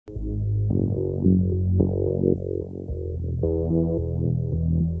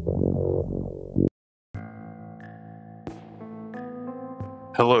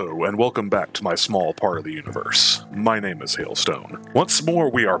Hello, and welcome back to my small part of the universe. My name is Hailstone. Once more,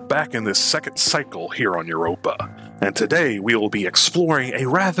 we are back in this second cycle here on Europa, and today we will be exploring a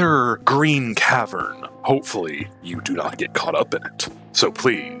rather green cavern. Hopefully, you do not get caught up in it. So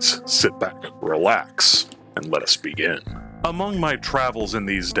please, sit back, relax, and let us begin. Among my travels in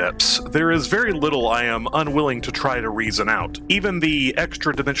these depths, there is very little I am unwilling to try to reason out, even the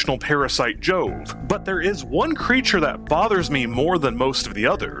extra-dimensional parasite Jove. But there is one creature that bothers me more than most of the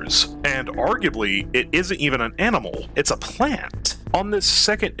others, and arguably, it isn't even an animal, it's a plant. On this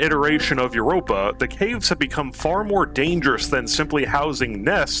second iteration of Europa, the caves have become far more dangerous than simply housing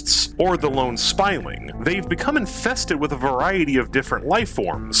nests or the lone spyling. They've become infested with a variety of different life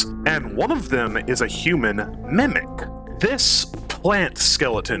forms, and one of them is a human mimic. This plant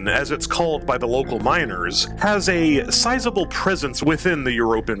skeleton, as it's called by the local miners, has a sizable presence within the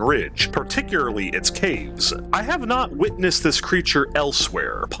European Ridge, particularly its caves. I have not witnessed this creature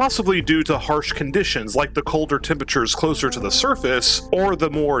elsewhere, possibly due to harsh conditions like the colder temperatures closer to the surface, or the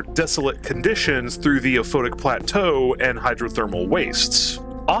more desolate conditions through the Ophotic Plateau and hydrothermal wastes.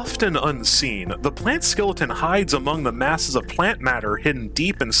 Often unseen, the plant skeleton hides among the masses of plant matter hidden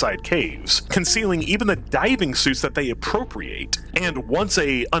deep inside caves, concealing even the diving suits that they appropriate. And once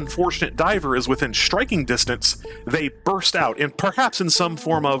an unfortunate diver is within striking distance, they burst out, and perhaps in some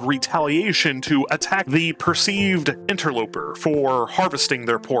form of retaliation, to attack the perceived interloper for harvesting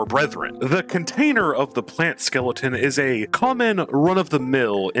their poor brethren. The container of the plant skeleton is a common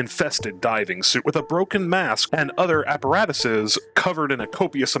run-of-the-mill infested diving suit with a broken mask and other apparatuses covered in a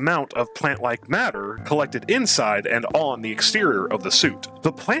copious amount of plant-like matter collected inside and on the exterior of the suit.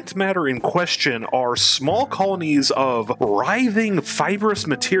 The plant matter in question are small colonies of writhing fibrous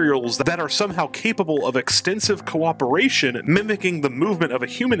materials that are somehow capable of extensive cooperation, mimicking the movement of a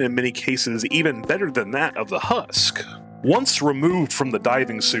human in many cases even better than that of the husk. Once removed from the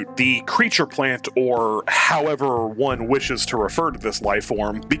diving suit, the creature plant, or however one wishes to refer to this life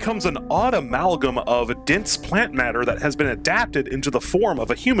form, becomes an odd amalgam of dense plant matter that has been adapted into the form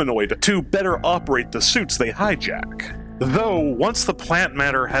of a humanoid to better operate the suits they hijack. Though, once the plant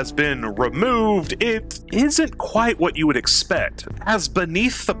matter has been removed, it isn't quite what you would expect, as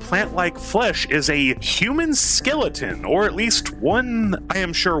beneath the plant-like flesh is a human skeleton, or at least one I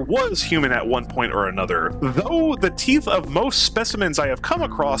am sure was human at one point or another, though the teeth of most specimens I have come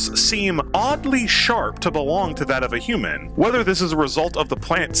across seem oddly sharp to belong to that of a human. Whether this is a result of the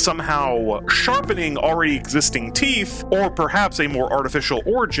plant somehow sharpening already existing teeth, or perhaps a more artificial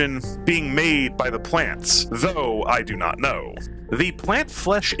origin being made by the plants, though I do not know. The plant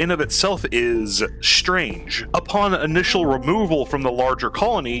flesh in of itself is strange. Upon initial removal from the larger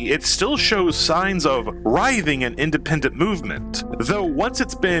colony, it still shows signs of writhing and independent movement, though once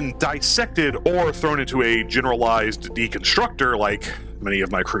it's been dissected or thrown into a generalized deconstructor like many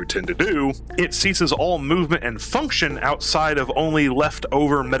of my crew tend to do, it ceases all movement and function outside of only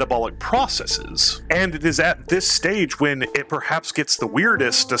leftover metabolic processes. And it is at this stage when it perhaps gets the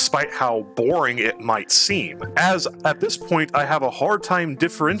weirdest, despite how boring it might seem, as at this point I have a hard time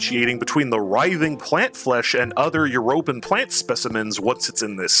differentiating between the writhing plant flesh and other European plant specimens once it's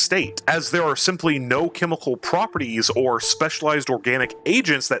in this state, as there are simply no chemical properties or specialized organic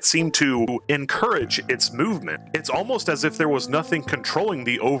agents that seem to encourage its movement. It's almost as if there was nothing controlling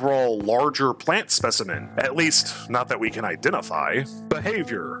the overall larger plant specimen, at least not that we can identify.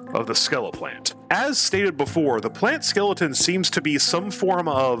 Behavior of the skeleplant. As stated before, the plant skeleton seems to be some form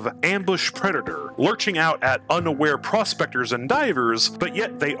of ambush predator, lurching out at unaware prospectors and divers, but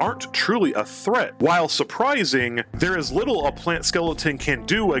yet they aren't truly a threat. While surprising, there is little a plant skeleton can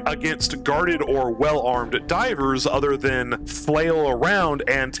do against guarded or well-armed divers other than flail around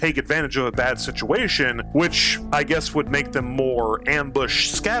and take advantage of a bad situation, which I guess would make them more ambush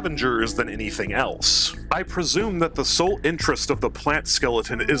scavengers than anything else. I presume that the sole interest of the plant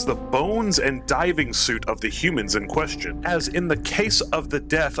skeleton is the bones and diving suit of the humans in question, as in the case of the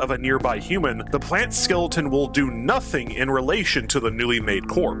death of a nearby human, the plant skeleton will do nothing in relation to the newly made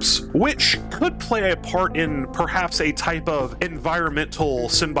corpse, which could play a part in perhaps a type of environmental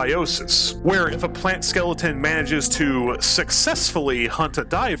symbiosis, where if a plant skeleton manages to successfully hunt a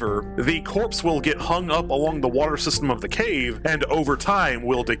diver, the corpse will get hung up along the water system of the cave, and over time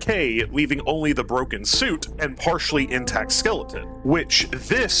will decay, leaving only the broken suit suit and partially intact skeleton, which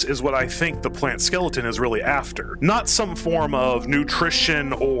this is what I think the plant skeleton is really after. Not some form of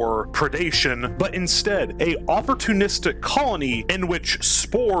nutrition or predation, but instead a opportunistic colony in which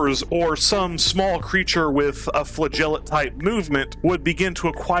spores or some small creature with a flagellate type movement would begin to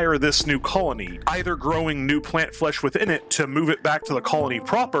acquire this new colony, either growing new plant flesh within it to move it back to the colony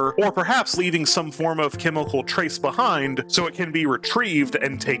proper, or perhaps leaving some form of chemical trace behind so it can be retrieved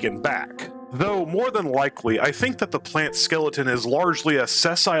and taken back. Though more than likely, I think that the plant skeleton is largely a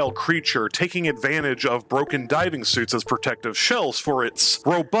sessile creature taking advantage of broken diving suits as protective shells for its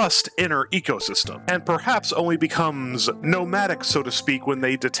robust inner ecosystem, and perhaps only becomes nomadic, so to speak, when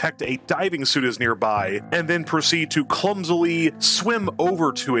they detect a diving suit is nearby, and then proceed to clumsily swim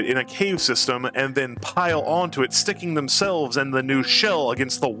over to it in a cave system and then pile onto it, sticking themselves and the new shell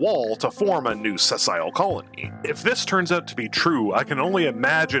against the wall to form a new sessile colony. If this turns out to be true, I can only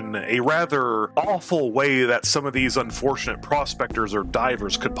imagine a rather awful way that some of these unfortunate prospectors or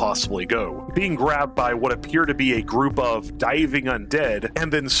divers could possibly go. Being grabbed by what appear to be a group of diving undead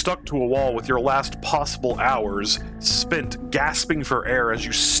and then stuck to a wall with your last possible hours spent gasping for air as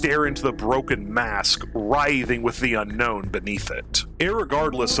you stare into the broken mask, writhing with the unknown beneath it.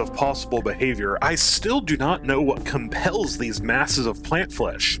 Irregardless of possible behavior, I still do not know what compels these masses of plant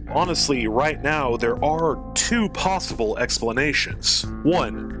flesh. Honestly, right now, there are two possible explanations.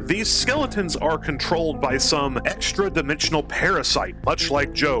 One, these skeletons are controlled by some extra-dimensional parasite, much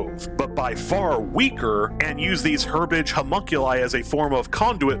like Jove, but by far weaker, and use these herbage homunculi as a form of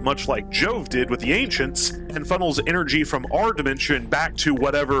conduit, much like Jove did with the ancients, and funnels energy from our dimension back to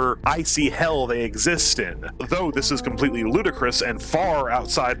whatever icy hell they exist in, though this is completely ludicrous and far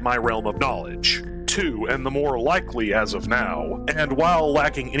outside my realm of knowledge. Two, and the more likely as of now, and while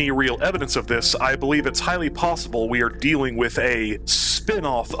lacking any real evidence of this, I believe it's highly possible we are dealing with a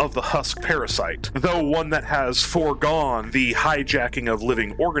spin-off of the husk parasite, though one that has foregone the hijacking of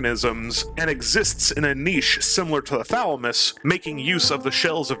living organisms and exists in a niche similar to the thalamus, making use of the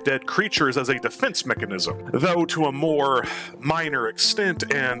shells of dead creatures as a defense mechanism, though to a more minor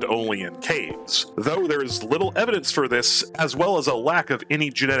extent and only in caves. Though there is little evidence for this, as well as a lack of any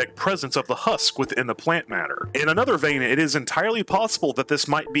genetic presence of the husk within the plant matter. In another vein, it is entirely possible that this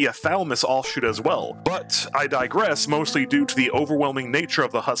might be a thalamus offshoot as well, but I digress, mostly due to the overwhelming nature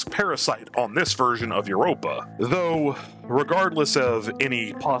of the husk parasite on this version of Europa. Though, regardless of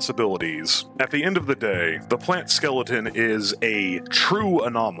any possibilities, at the end of the day, the plant skeleton is a true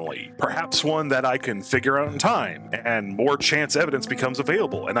anomaly, perhaps one that I can figure out in time, and more chance evidence becomes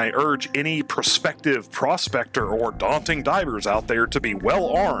available, and I urge any prospective prospector or daunting divers out there to be well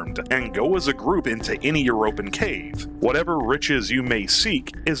armed and go as a group into any European cave. Whatever riches you may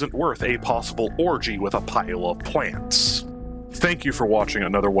seek isn't worth a possible orgy with a pile of plants. Thank you for watching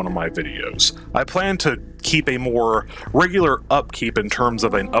another one of my videos. I plan to keep a more regular upkeep in terms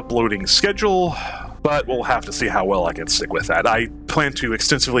of an uploading schedule, but we'll have to see how well I can stick with that. I plan to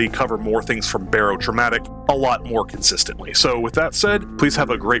extensively cover more things from Barotraumatic a lot more consistently. So with that said, please have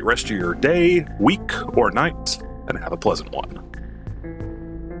a great rest of your day, week, or night, and have a pleasant one.